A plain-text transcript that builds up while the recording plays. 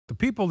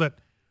people that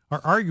are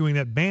arguing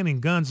that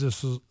banning guns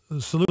is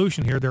the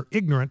solution here, they're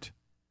ignorant,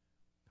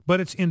 but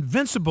it's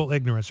invincible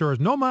ignorance. There is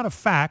no amount of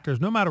fact,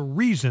 there's no amount of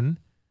reason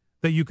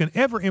that you can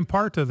ever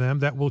impart to them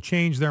that will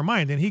change their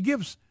mind. And he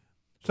gives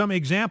some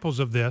examples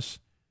of this.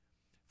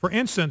 For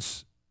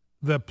instance,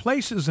 the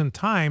places and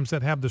times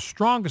that have the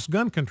strongest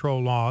gun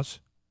control laws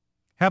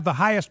have the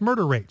highest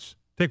murder rates.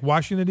 Take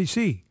Washington,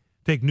 D.C.,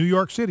 take New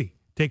York City,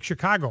 take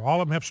Chicago.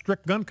 All of them have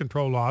strict gun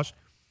control laws,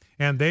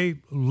 and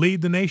they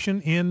lead the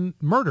nation in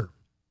murder.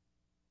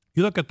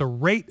 You look at the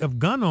rate of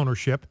gun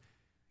ownership,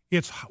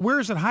 where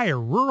is it higher,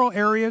 rural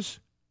areas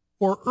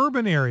or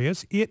urban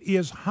areas? It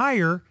is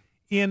higher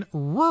in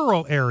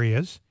rural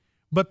areas,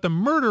 but the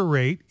murder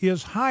rate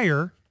is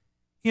higher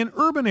in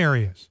urban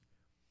areas.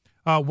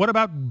 What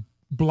about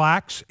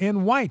blacks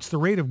and whites? The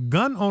rate of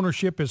gun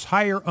ownership is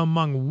higher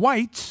among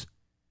whites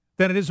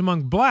than it is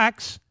among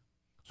blacks.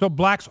 So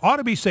blacks ought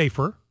to be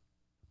safer,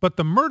 but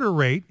the murder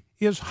rate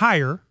is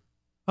higher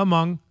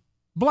among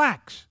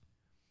blacks.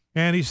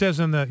 And he says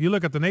you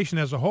look at the nation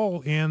as a whole,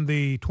 in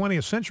the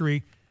 20th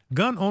century,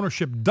 gun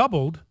ownership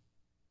doubled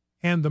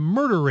and the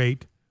murder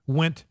rate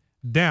went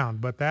down.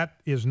 But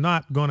that is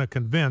not going to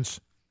convince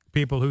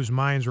people whose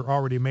minds are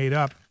already made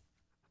up.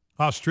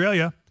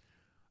 Australia,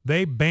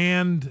 they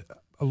banned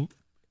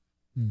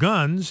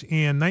guns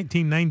in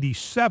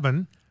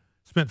 1997,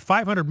 spent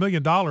 $500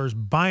 million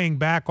buying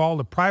back all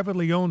the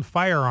privately owned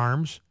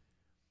firearms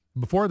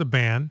before the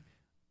ban.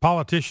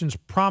 Politicians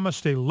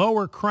promised a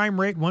lower crime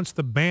rate once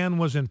the ban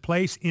was in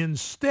place.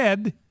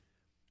 Instead,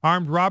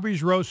 armed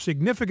robberies rose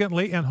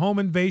significantly and home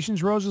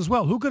invasions rose as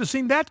well. Who could have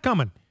seen that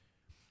coming?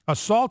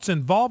 Assaults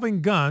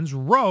involving guns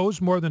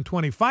rose more than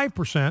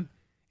 25%,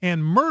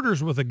 and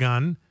murders with a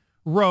gun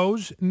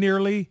rose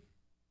nearly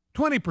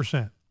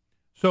 20%.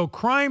 So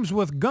crimes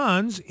with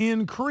guns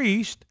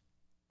increased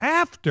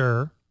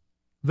after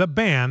the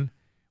ban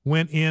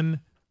went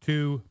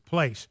into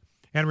place.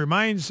 And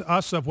reminds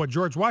us of what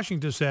George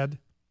Washington said.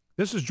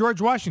 This is George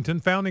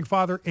Washington, founding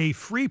father. A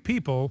free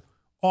people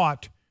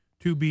ought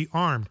to be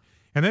armed.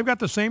 And they've got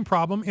the same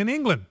problem in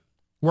England,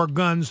 where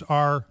guns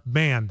are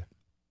banned.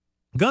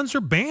 Guns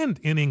are banned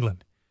in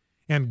England,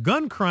 and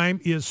gun crime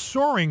is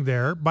soaring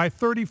there by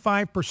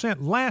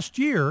 35%. Last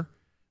year,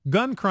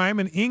 gun crime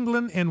in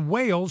England and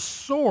Wales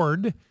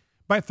soared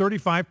by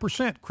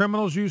 35%.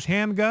 Criminals use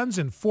handguns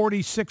in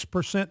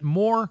 46%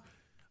 more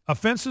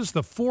offenses,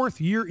 the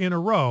fourth year in a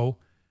row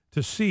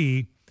to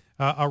see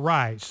a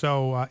rise.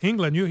 So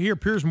England, you hear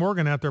Piers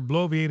Morgan out there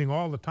bloviating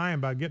all the time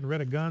about getting rid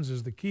of guns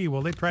is the key.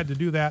 Well, they tried to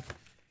do that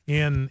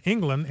in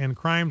England, and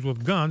crimes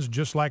with guns,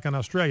 just like in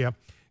Australia,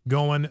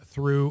 going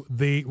through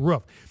the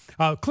roof.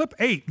 Clip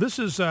 8, this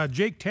is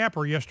Jake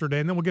Tapper yesterday,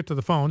 and then we'll get to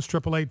the phones,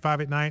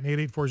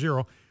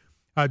 888-589-8840.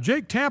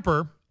 Jake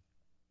Tapper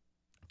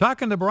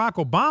talking to Barack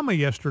Obama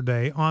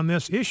yesterday on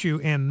this issue,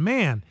 and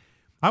man,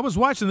 I was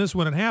watching this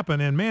when it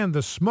happened, and man,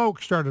 the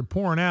smoke started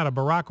pouring out of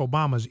Barack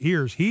Obama's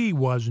ears. He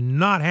was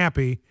not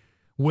happy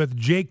with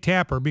Jake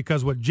Tapper,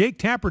 because what Jake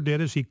Tapper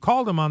did is he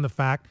called him on the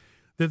fact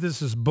that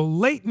this is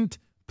blatant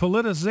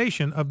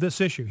politicization of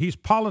this issue. He's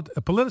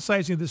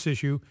politicizing this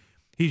issue.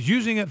 He's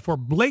using it for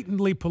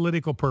blatantly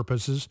political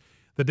purposes.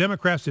 The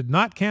Democrats did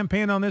not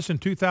campaign on this in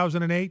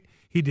 2008.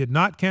 He did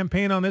not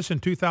campaign on this in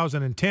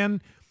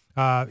 2010.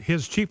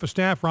 His chief of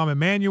staff, Rahm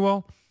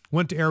Emanuel,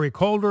 went to Eric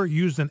Holder,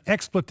 used an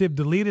expletive,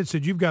 deleted,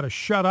 said, you've got to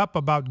shut up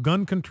about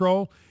gun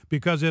control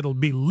because it'll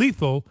be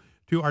lethal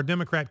to our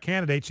Democrat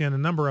candidates in a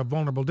number of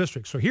vulnerable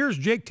districts. So here's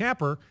Jake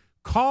Tapper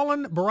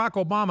calling Barack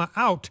Obama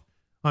out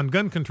on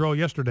gun control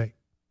yesterday.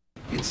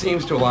 It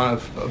seems to a lot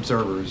of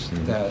observers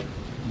that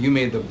you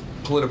made the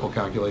political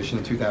calculation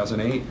in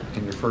 2008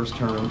 in your first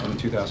term and in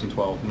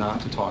 2012 not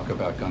to talk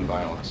about gun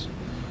violence.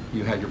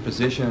 You had your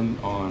position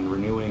on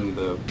renewing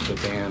the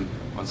ban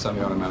on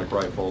semi-automatic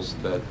rifles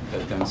that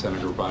then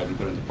Senator Biden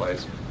put into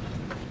place,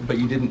 but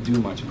you didn't do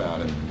much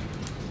about it.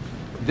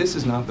 This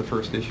is not the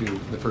first issue,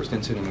 the first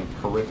incident of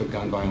horrific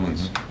gun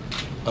violence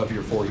of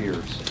your 4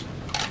 years.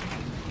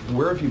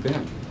 Where have you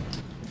been?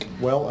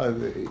 Well,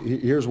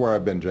 here's where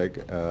I've been,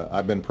 Jake.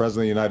 I've been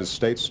President of the United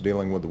States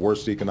dealing with the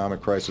worst economic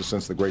crisis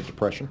since the Great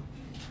Depression,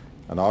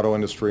 an auto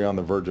industry on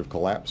the verge of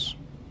collapse,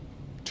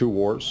 2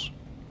 wars.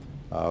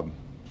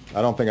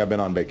 I don't think I've been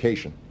on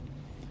vacation.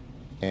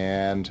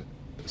 And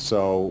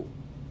so,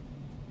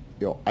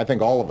 I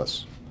think all of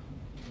us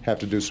have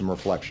to do some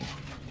reflection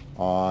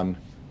on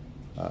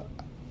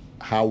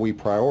how we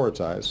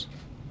prioritize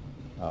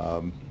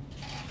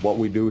what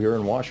we do here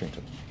in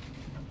Washington.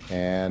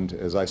 And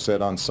as I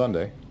said on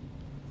Sunday,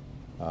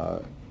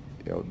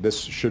 this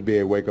should be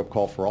a wake-up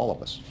call for all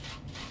of us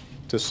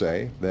to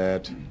say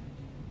that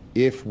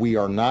if we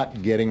are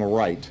not getting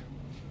right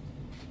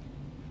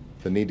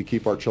the need to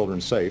keep our children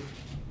safe,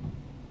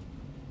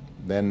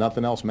 then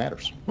nothing else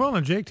matters. Well,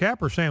 and Jake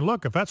Tapper saying,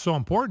 look, if that's so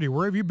important to you,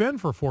 where have you been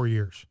for 4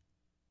 years?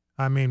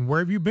 I mean, where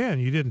have you been?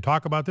 You didn't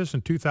talk about this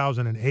in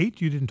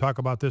 2008. You didn't talk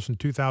about this in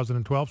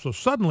 2012. So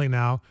suddenly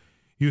now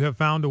you have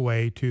found a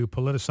way to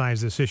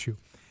politicize this issue.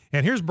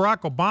 And here's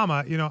Barack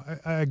Obama.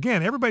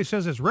 Again, everybody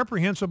says it's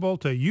reprehensible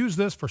to use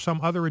this for some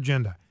other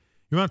agenda.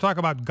 You want to talk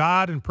about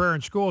God and prayer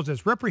in schools,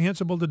 it's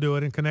reprehensible to do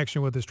it in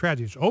connection with this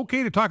tragedy. It's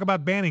okay to talk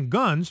about banning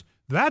guns.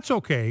 That's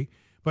okay.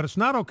 But it's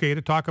not okay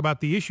to talk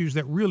about the issues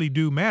that really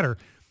do matter.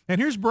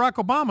 And here's Barack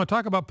Obama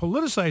talk about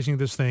politicizing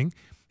this thing.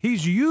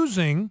 He's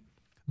using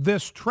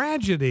this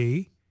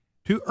tragedy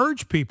to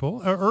urge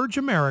people, urge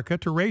America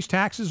to raise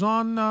taxes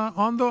on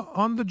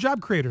the job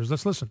creators.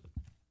 Let's listen.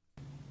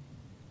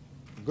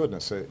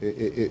 Goodness,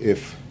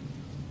 if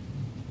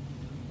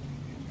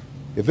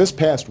this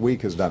past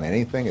week has done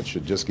anything, it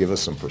should just give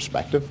us some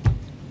perspective.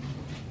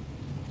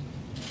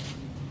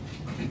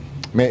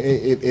 I mean,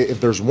 if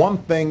there's one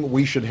thing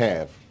we should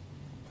have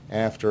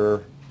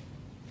after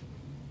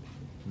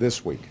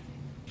this week,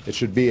 it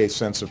should be a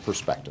sense of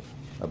perspective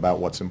about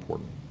what's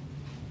important.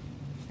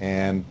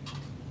 And,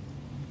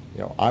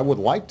 I would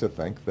like to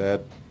think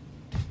that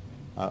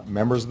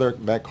members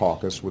of that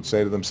caucus would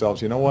say to themselves,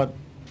 you know what,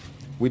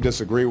 we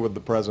disagree with the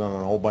president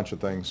on a whole bunch of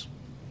things.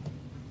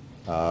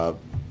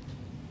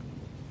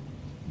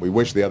 We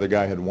wish the other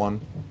guy had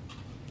won.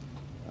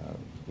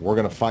 We're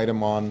going to fight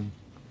him on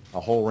a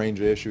whole range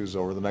of issues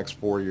over the next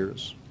 4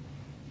 years.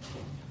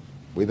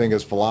 We think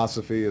his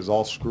philosophy is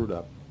all screwed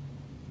up.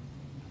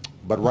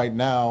 But right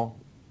now,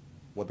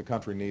 what the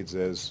country needs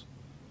is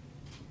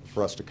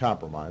for us to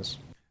compromise.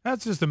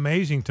 That's just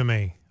amazing to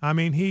me. I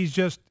mean, he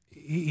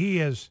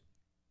is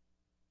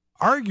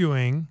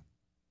arguing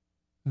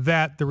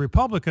that the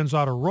Republicans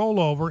ought to roll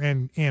over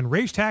and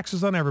raise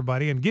taxes on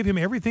everybody and give him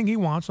everything he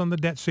wants on the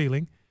debt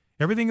ceiling,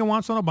 everything he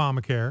wants on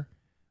Obamacare,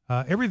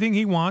 everything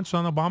he wants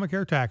on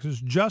Obamacare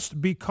taxes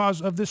just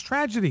because of this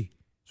tragedy.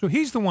 So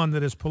he's the one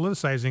that is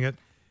politicizing it,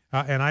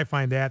 and I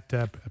find that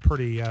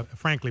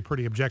frankly,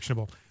 pretty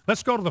objectionable.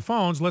 Let's go to the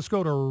phones. Let's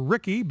go to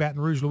Ricky,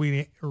 Baton Rouge,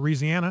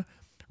 Louisiana.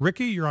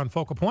 Ricky, you're on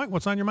Focal Point.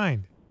 What's on your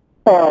mind?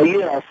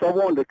 Yes, I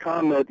wanted to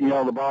comment,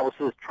 the Bible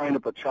says, train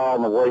up a child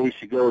in the way he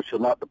should go, shall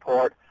not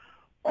depart.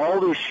 All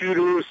these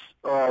shooters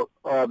they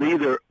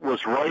either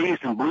was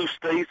raised in blue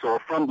states or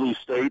from blue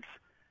states,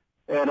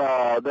 and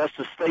that's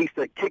the states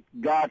that kicked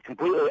God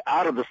completely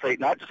out of the state,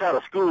 not just out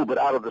of school, but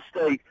out of the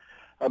state.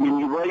 I mean,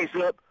 you raise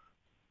up,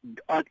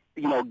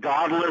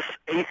 godless,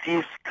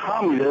 atheist,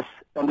 communists,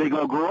 and they're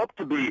going to grow up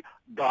to be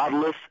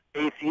godless,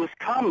 atheist,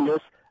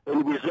 communists,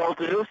 and the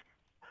result is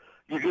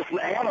you're just an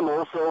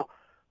animal. So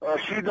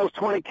shooting those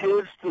 20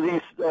 kids to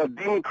these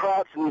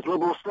Democrats in these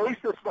liberal states,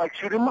 that's like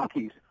shooting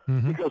monkeys.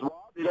 Mm-hmm. Because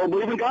they don't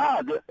believe in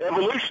God.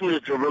 Evolution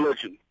is their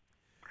religion.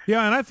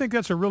 Yeah, and I think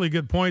that's a really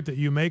good point that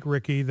you make,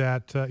 Ricky,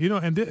 that,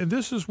 and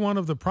this is one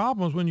of the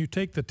problems when you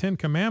take the 10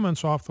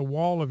 Commandments off the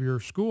wall of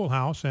your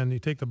schoolhouse and you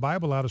take the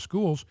Bible out of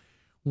schools.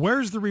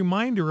 Where's the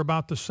reminder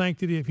about the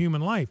sanctity of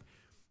human life?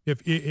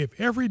 If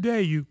every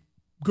day you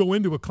go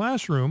into a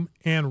classroom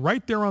and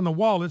right there on the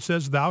wall it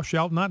says, thou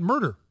shalt not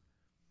murder.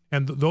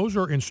 And those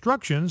are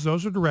instructions,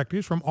 those are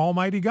directives from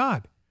Almighty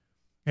God.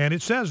 And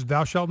it says,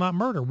 thou shalt not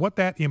murder. What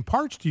that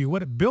imparts to you,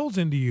 what it builds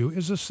into you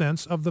is a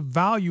sense of the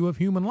value of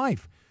human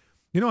life.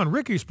 And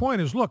Ricky's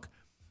point is, look,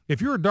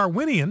 if you're a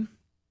Darwinian,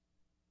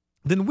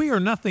 then we are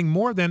nothing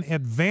more than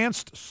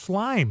advanced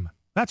slime.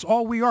 That's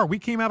all we are. We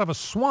came out of a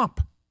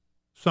swamp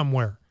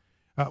somewhere.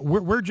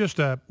 We're just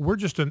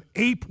an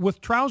ape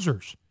with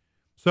trousers.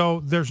 So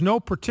there's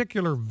no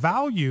particular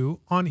value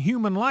on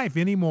human life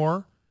any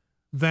more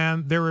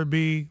than there would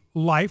be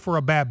life for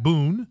a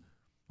baboon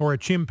or a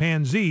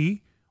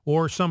chimpanzee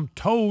or some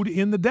toad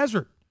in the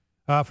desert.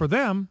 For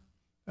them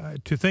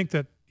to think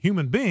that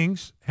human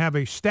beings have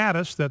a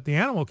status that the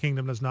animal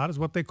kingdom does not is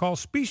what they call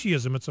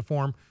speciesism. It's a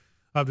form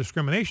of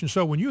discrimination.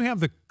 So when you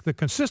have the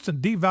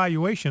consistent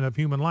devaluation of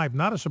human life,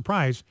 not a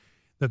surprise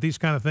that these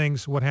kind of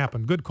things would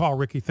happen. Good call,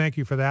 Ricky. Thank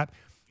you for that.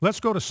 Let's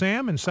go to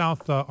Sam in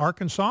South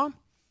Arkansas.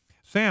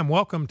 Sam,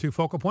 welcome to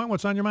Focal Point.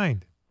 What's on your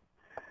mind?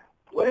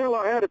 Well,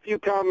 I had a few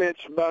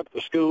comments about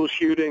the school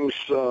shootings,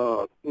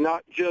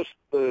 not just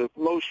the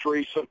most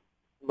recent,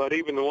 but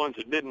even the ones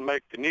that didn't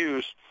make the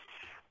news.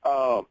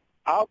 I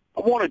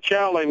want to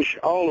challenge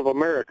all of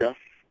America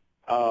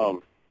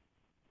to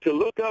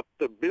look up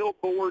the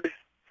Billboard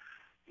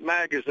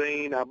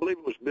magazine. I believe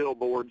it was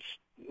Billboard's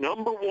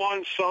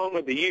 #1 song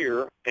of the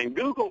year, and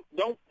Google.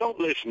 Don't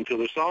listen to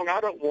the song. I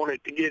don't want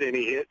it to get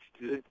any hits.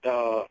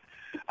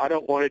 I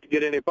don't want it to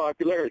get any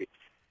popularity.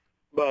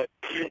 But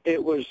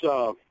it was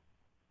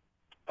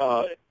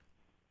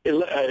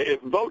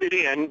it voted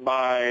in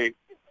by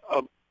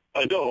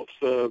adults.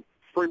 The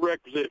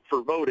prerequisite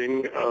for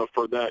voting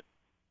for that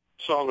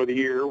song of the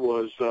year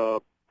was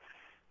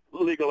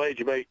legal age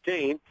of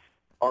 18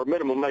 or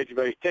minimum age of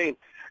 18.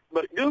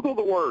 But Google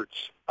the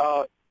words.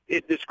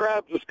 It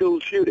describes the school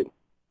shooting.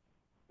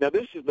 Now,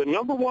 this is the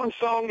 #1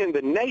 song in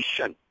the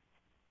nation.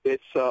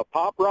 It's a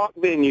pop rock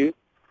venue.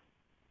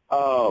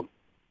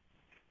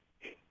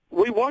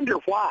 We wonder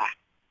why.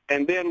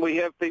 And then we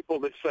have people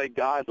that say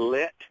God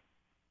let.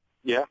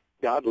 Yeah,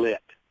 God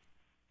let.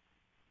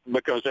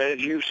 Because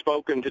as you've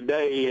spoken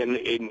today,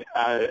 and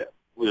I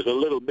was a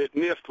little bit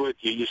miffed with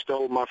you, you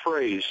stole my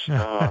phrase.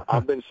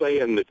 I've been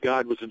saying that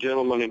God was a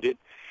gentleman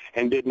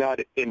and did not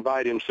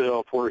invite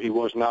himself where he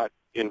was not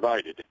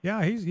invited.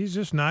 Yeah, he's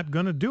just not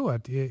going to do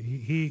it.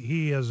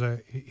 He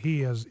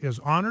is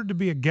honored to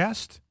be a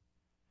guest.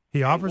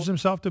 He offers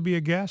himself to be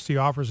a guest. He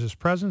offers his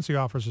presence. He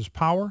offers his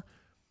power.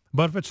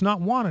 But if it's not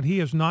wanted,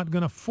 he is not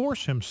going to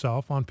force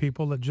himself on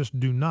people that just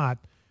do not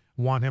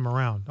want him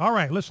around. All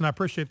right, listen, I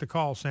appreciate the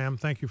call, Sam.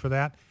 Thank you for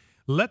that.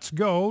 Let's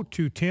go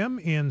to Tim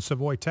in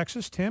Savoy,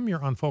 Texas. Tim,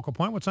 you're on Focal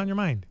Point. What's on your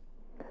mind?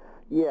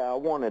 Yeah, I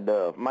wanted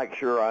to make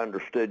sure I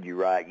understood you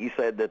right. You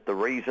said that the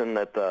reason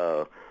that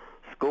the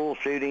school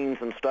shootings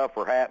and stuff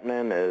are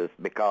happening is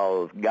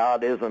because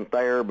God isn't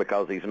there,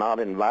 because he's not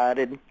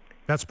invited?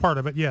 That's part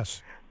of it,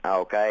 yes.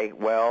 Okay,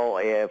 well,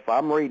 if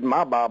I'm reading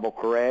my Bible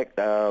correct,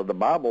 the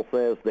Bible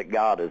says that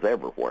God is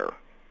everywhere.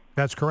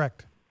 That's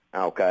correct.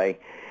 Okay.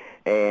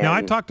 And now,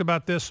 I talked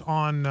about this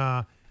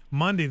on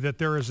Monday, that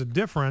there is a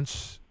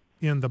difference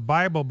in the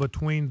Bible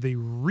between the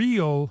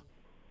real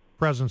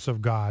presence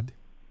of God,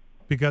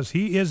 because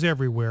he is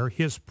everywhere.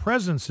 His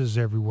presence is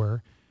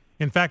everywhere.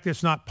 In fact,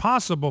 it's not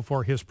possible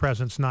for his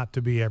presence not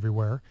to be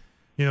everywhere.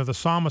 You know, the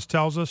psalmist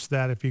tells us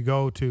that if you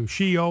go to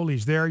Sheol,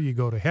 he's there. You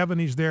go to heaven,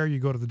 he's there. You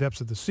go to the depths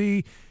of the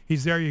sea,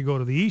 he's there. You go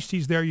to the east,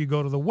 he's there. You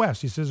go to the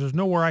west. He says, there's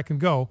nowhere I can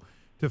go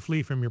to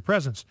flee from your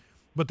presence.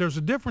 But there's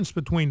a difference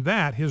between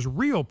that, his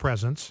real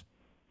presence,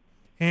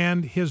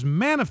 and his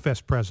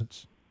manifest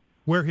presence,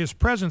 where his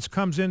presence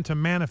comes into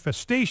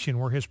manifestation,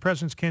 where his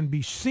presence can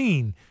be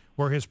seen,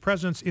 where his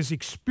presence is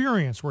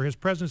experienced, where his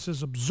presence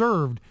is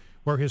observed,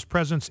 where his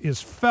presence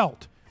is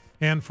felt.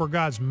 And for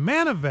God's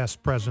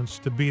manifest presence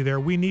to be there,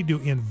 we need to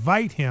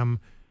invite him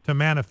to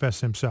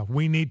manifest himself.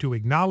 We need to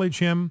acknowledge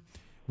him.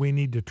 We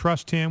need to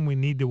trust him. We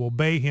need to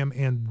obey him.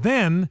 And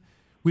then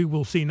we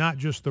will see not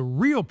just the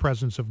real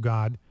presence of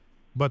God,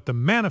 but the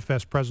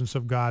manifest presence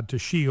of God to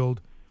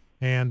shield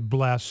and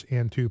bless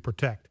and to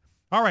protect.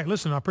 All right,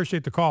 listen, I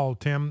appreciate the call,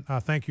 Tim.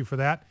 Thank you for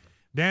that.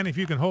 Dan, if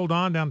you can hold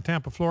on down in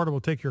Tampa, Florida,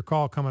 we'll take your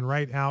call coming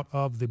right out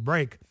of the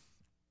break.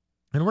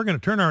 And we're going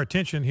to turn our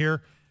attention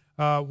here.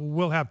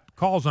 We'll have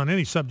calls on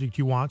any subject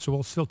you want, so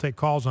we'll still take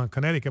calls on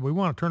Connecticut. We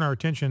want to turn our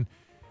attention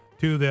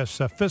to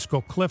this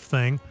fiscal cliff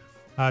thing.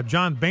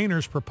 John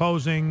Boehner's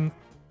proposing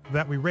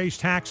that we raise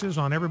taxes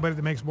on everybody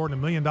that makes more than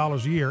 $1 million a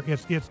year.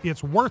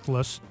 It's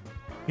worthless.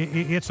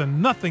 It's a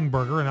nothing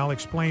burger, and I'll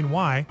explain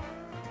why.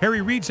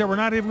 Harry Reid said we're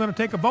not even going to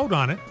take a vote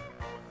on it.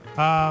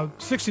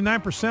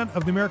 69%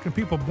 of the American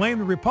people blame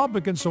the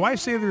Republicans, so I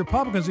say to the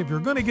Republicans, if you're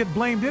going to get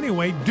blamed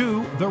anyway,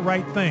 do the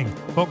right thing.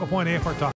 Focal Point AFR Talk.